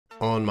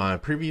On my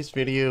previous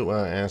video,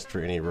 I asked for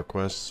any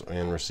requests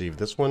and received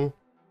this one.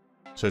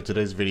 So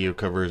today's video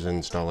covers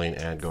installing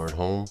AdGuard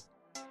Home.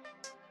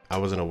 I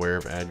wasn't aware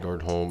of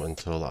AdGuard Home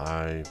until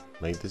I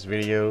made this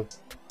video,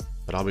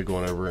 but I'll be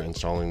going over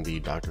installing the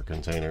Docker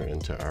container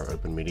into our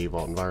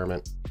openmediavault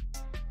environment.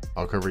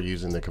 I'll cover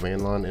using the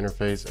command line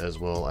interface as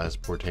well as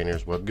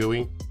Portainer's web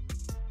GUI.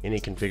 Any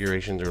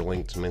configurations or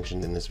links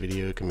mentioned in this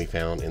video can be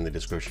found in the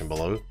description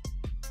below.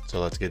 So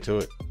let's get to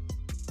it.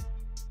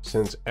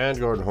 Since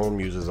AdGuard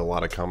Home uses a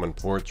lot of common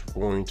ports,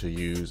 we're going to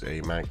use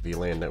a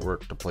MACVLAN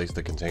network to place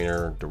the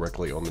container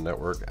directly on the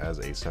network as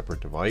a separate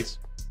device.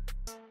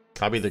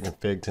 Copy the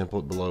config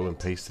template below and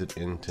paste it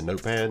into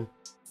Notepad.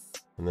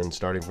 And then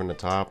starting from the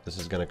top, this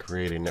is going to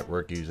create a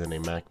network using a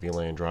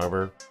MACVLAN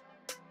driver.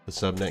 The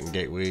subnet and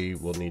gateway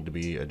will need to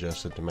be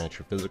adjusted to match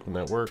your physical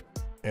network.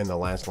 And the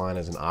last line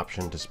is an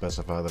option to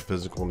specify the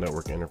physical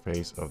network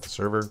interface of the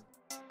server.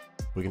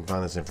 We can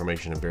find this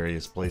information in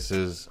various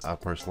places. I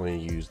personally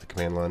use the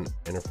command line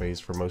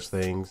interface for most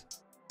things.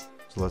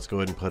 So let's go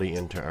ahead and putty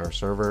into our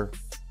server.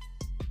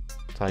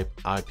 Type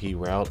IP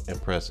route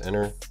and press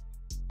enter.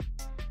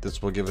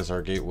 This will give us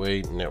our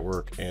gateway,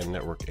 network, and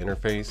network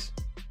interface.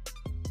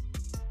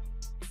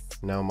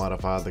 Now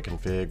modify the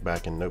config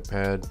back in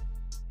Notepad.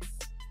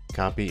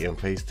 Copy and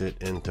paste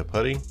it into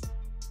putty.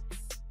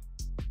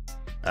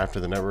 After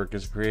the network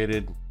is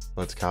created,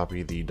 let's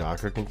copy the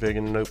Docker config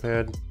in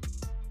Notepad.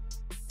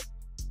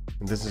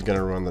 And this is going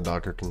to run the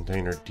Docker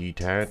container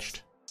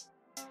detached.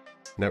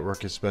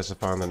 Network is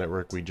specifying the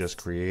network we just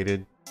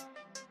created.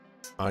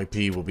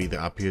 IP will be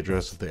the IP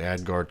address of the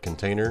AdGuard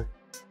container.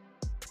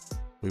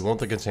 We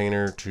want the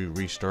container to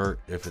restart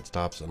if it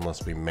stops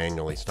unless we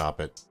manually stop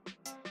it.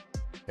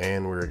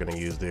 And we're going to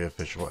use the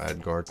official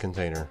AdGuard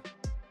container.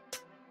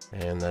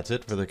 And that's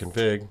it for the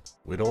config.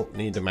 We don't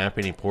need to map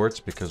any ports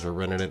because we're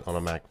running it on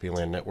a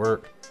MACVLAN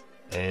network.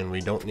 And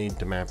we don't need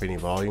to map any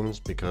volumes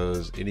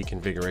because any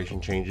configuration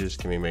changes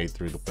can be made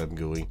through the web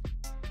GUI.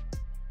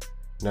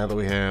 Now that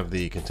we have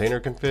the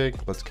container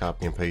config, let's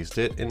copy and paste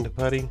it into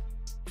putty.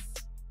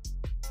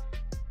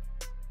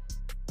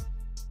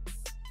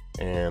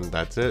 And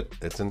that's it,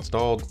 it's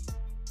installed.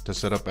 To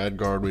set up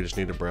AdGuard, we just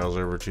need to browse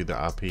over to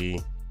the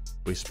IP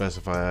we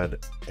specified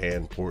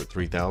and port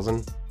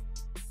 3000.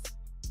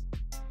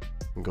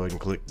 And go ahead and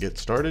click get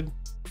started.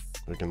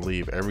 We can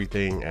leave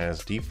everything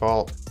as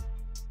default.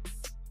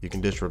 You can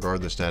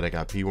disregard the static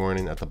IP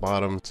warning at the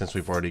bottom since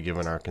we've already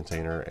given our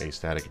container a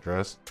static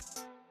address.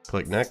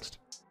 Click next.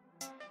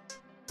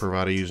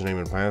 Provide a username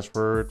and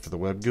password for the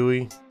web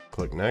GUI.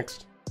 Click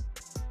next.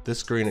 This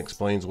screen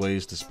explains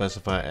ways to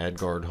specify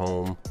AdGuard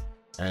Home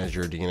as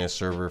your DNS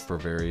server for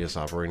various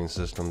operating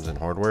systems and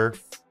hardware.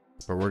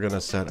 But we're going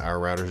to set our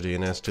router's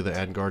DNS to the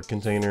AdGuard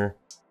container.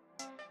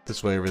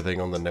 This way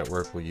everything on the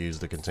network will use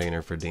the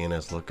container for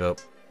DNS Lookup.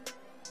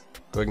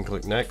 Go ahead and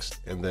click next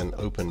and then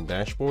open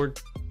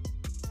dashboard.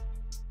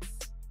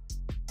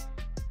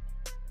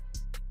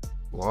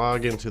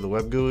 Log into the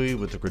web GUI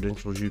with the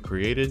credentials you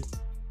created.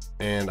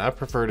 And I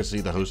prefer to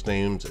see the host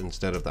names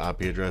instead of the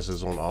IP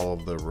addresses on all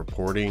of the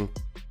reporting.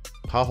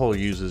 Pi-hole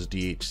uses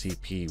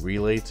DHCP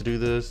relay to do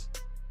this.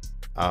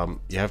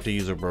 You have to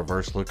use a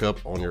reverse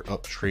lookup on your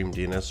upstream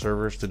DNS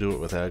servers to do it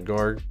with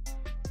AdGuard.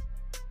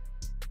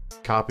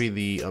 Copy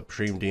the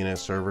upstream DNS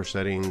server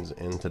settings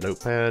into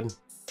Notepad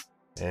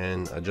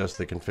and adjust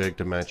the config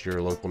to match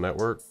your local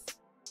network.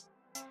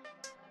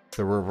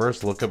 The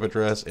reverse lookup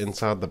address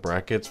inside the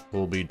brackets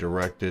will be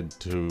directed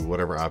to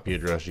whatever IP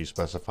address you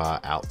specify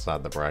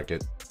outside the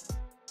bracket.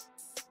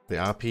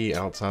 The IP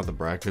outside the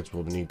brackets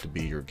will need to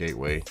be your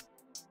gateway.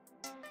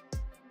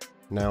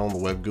 Now on the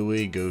web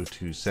GUI, go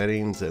to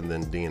settings and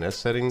then DNS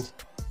settings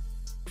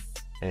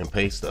and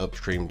paste the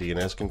upstream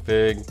DNS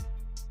config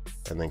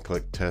and then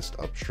click test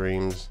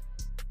upstreams.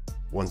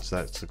 Once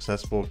that's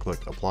successful,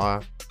 click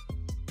apply.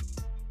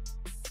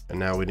 And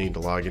now we need to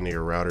log into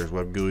your router's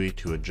web GUI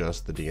to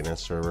adjust the DNS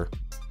server.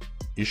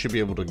 You should be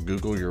able to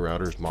Google your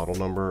router's model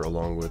number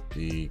along with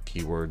the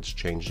keywords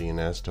change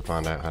DNS to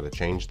find out how to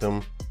change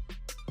them.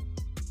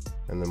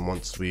 And then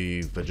once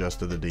we've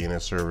adjusted the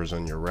DNS servers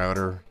on your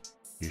router,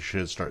 you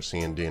should start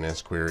seeing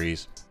DNS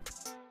queries.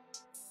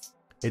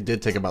 It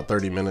did take about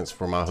 30 minutes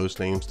for my host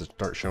names to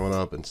start showing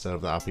up instead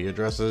of the IP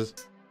addresses.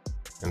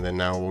 And then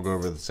now we'll go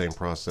over the same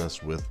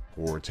process with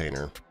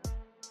Portainer.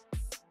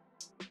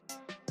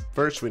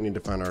 First, we need to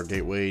find our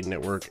gateway,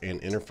 network,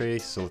 and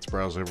interface. So let's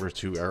browse over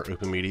to our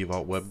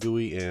openmediavault web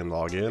GUI and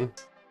log in.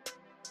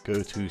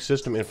 Go to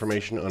System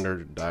Information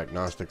under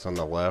Diagnostics on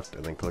the left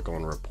and then click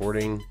on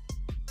Reporting.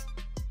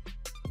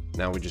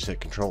 Now we just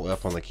hit Control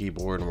F on the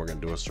keyboard and we're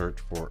going to do a search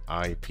for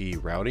IP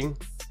routing.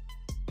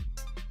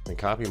 Then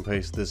copy and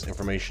paste this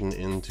information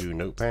into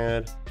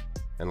Notepad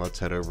and let's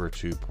head over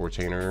to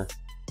Portainer.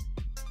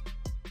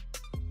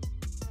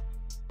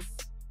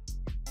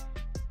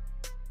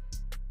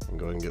 And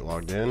go ahead and get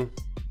logged in.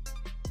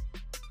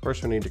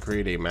 First we need to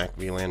create a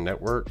MACVLAN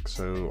network.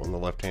 So on the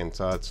left hand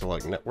side,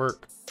 select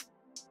network.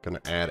 Going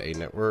to add a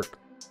network.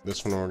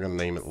 This one we're going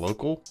to name it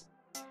local.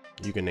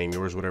 You can name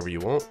yours whatever you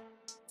want.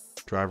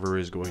 Driver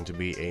is going to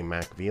be a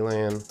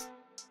MACVLAN.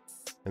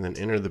 And then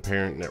enter the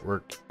parent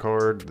network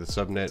card, the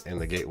subnet,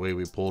 and the gateway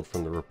we pulled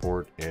from the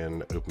report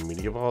in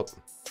openmediavault.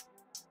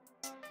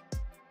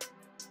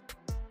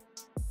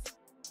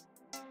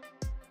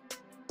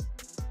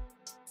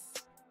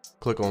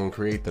 Click on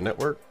create the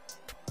network.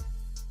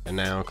 And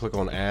now click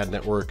on add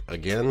network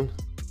again.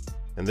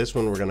 And this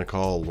one we're going to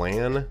call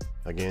LAN.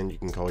 Again, you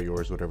can call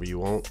yours whatever you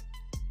want.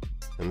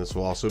 And this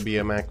will also be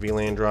a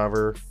MACVLAN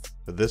driver.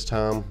 But this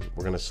time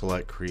we're going to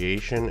select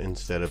creation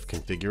instead of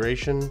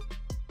configuration.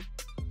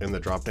 In the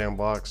drop-down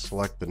box,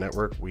 select the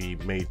network we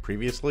made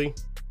previously.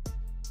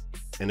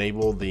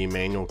 Enable the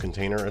manual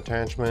container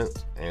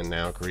attachment and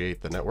now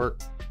create the network.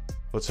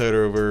 Let's head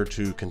over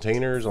to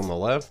containers on the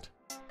left.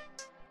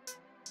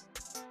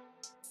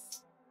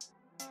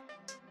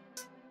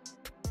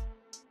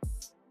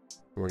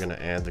 We're going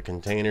to add the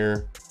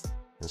container,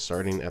 and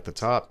starting at the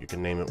top, you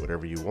can name it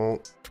whatever you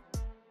want.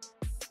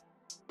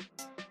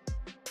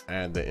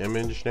 Add the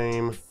image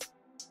name.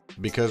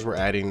 Because we're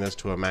adding this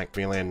to a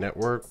MACVLAN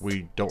network,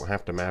 we don't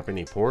have to map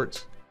any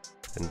ports,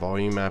 and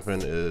volume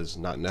mapping is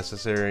not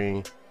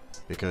necessary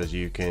because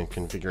you can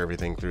configure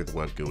everything through the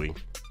web GUI.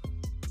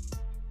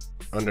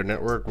 Under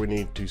network, we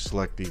need to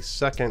select the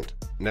second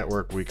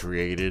network we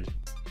created.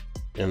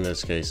 In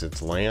this case,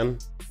 it's LAN,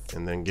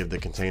 and then give the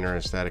container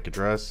a static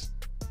address.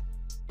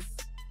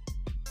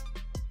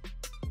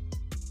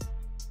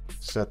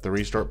 Set the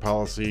restart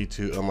policy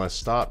to unless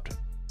stopped,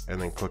 and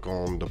then click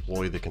on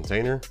deploy the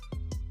container.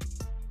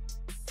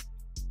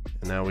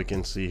 And now we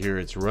can see here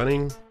it's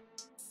running.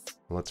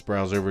 Let's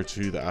browse over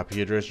to the IP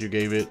address you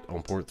gave it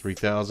on port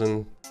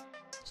 3000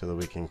 so that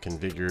we can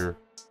configure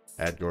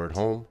AdGuard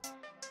Home.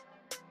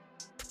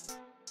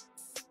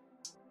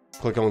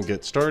 Click on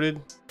get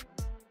started.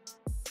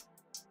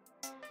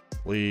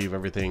 Leave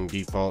everything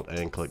default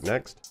and click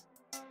next.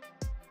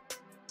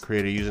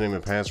 Create a username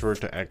and password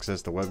to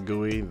access the web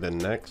GUI, then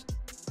next.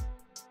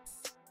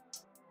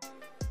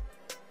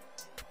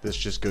 This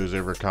just goes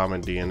over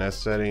common DNS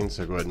settings,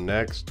 so go ahead and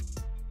next.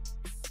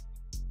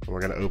 We're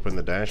going to open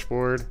the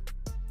dashboard,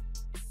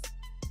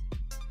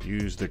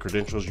 use the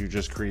credentials you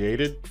just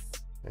created,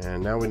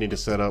 and now we need to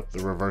set up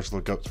the reverse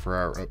lookups for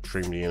our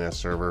upstream DNS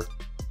server.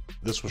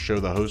 This will show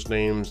the host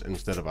names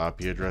instead of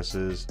IP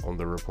addresses on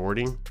the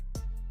reporting.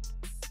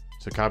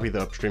 So copy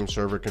the upstream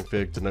server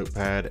config to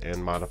notepad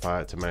and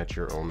modify it to match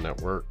your own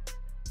network.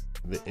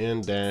 The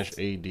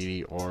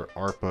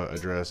n-addr.arpa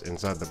address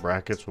inside the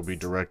brackets will be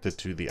directed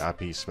to the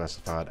IP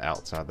specified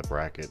outside the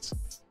brackets.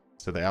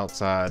 So the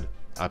outside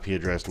IP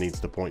address needs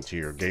to point to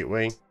your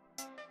gateway.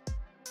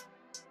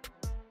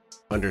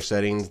 Under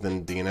settings,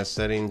 then DNS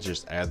settings,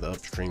 just add the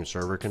upstream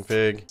server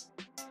config.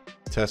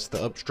 Test the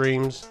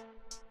upstreams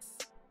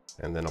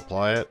and then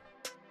apply it.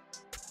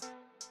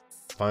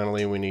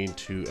 Finally, we need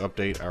to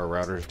update our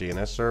router's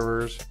DNS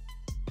servers.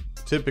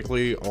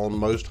 Typically on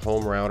most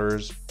home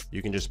routers,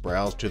 you can just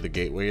browse to the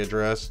gateway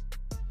address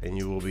and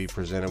you will be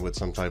presented with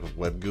some type of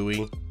web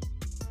GUI,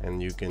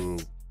 and you can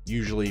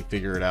usually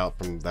figure it out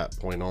from that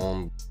point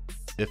on.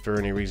 If for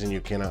any reason you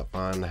cannot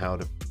find how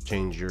to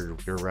change your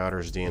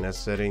router's DNS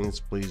settings,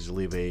 please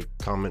leave a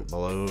comment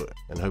below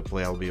and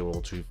hopefully I'll be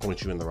able to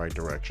point you in the right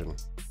direction.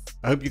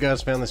 I hope you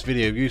guys found this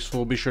video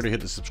useful. Be sure to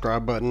hit the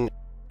subscribe button.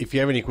 If you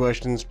have any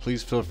questions,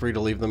 please feel free to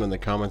leave them in the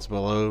comments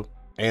below.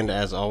 And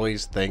as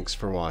always, thanks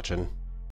for watching.